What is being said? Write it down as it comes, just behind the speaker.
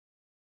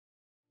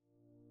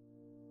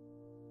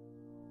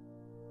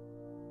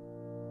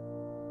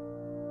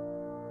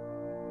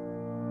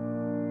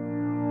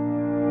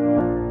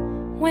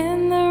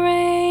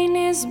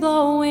is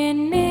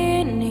blowing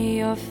in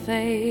your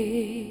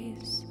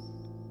face,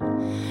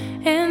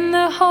 and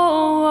the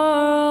whole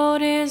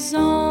world is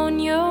on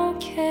your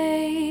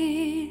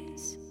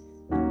case.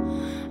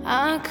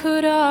 I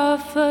could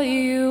offer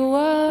you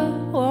a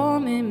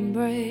warm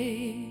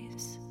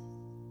embrace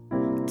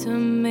to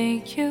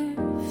make you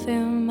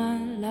feel my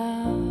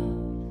love.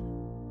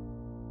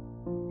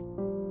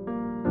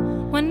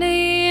 When the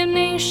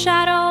evening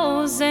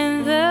shadows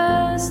and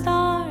the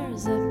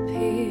stars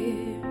appear,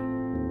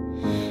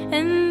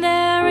 and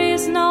there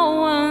is no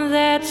one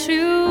there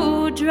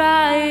to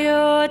dry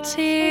your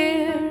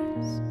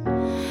tears,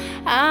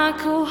 I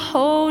could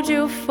hold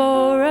you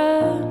for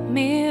a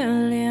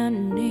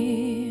million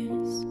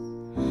years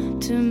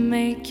to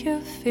make you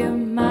feel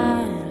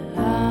my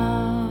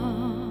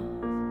love.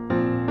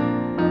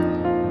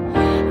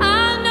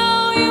 I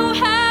know you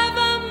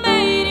haven't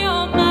made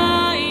your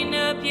mind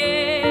up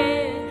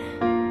yet,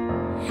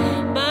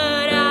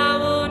 but I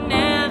will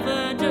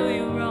never do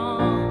you wrong.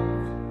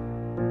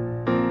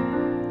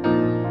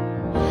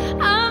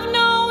 I've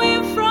known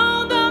you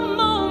from the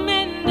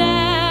moment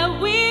that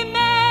we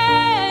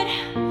met,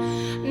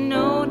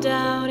 no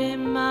doubt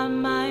in my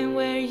mind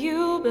where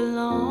you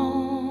belong.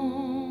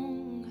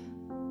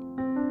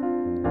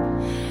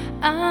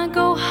 I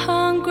go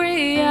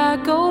hungry, I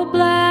go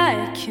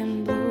black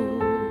and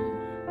blue,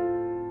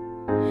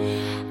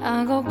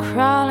 I go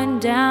crawling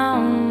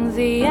down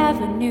the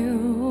avenue.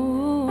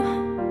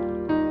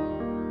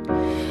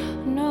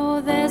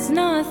 No, there's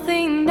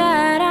nothing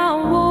that I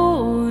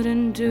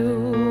wouldn't do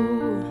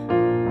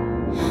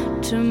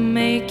to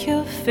make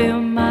you feel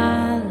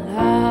my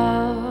love.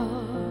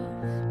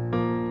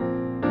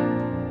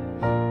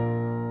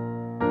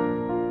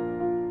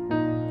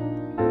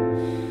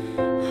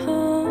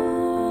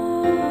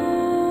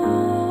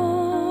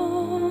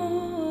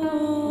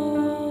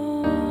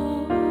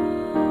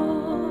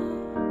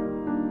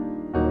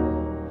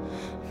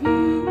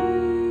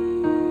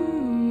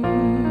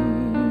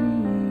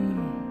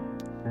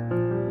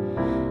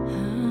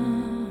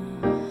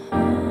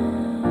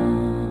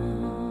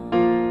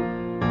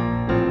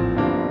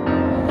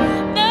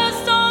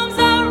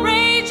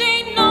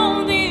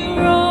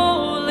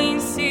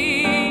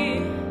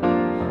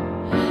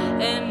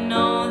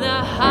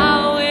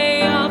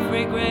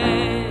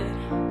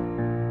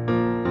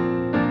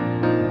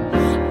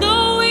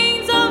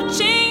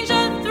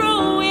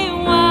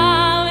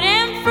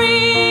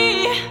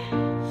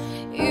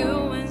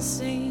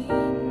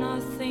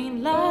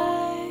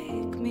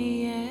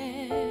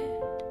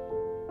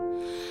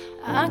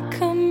 I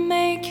can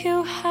make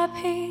you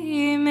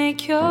happy,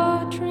 make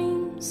your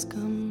dreams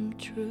come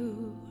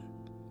true.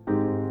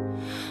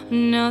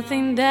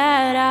 Nothing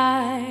that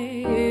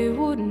I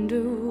wouldn't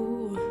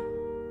do.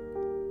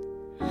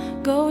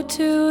 Go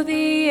to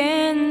the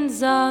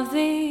ends of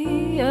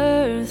the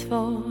earth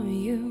for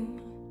you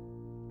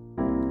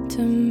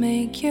to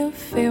make you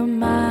feel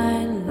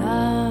my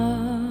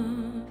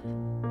love,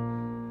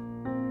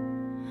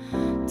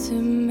 to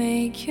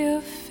make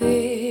you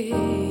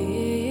feel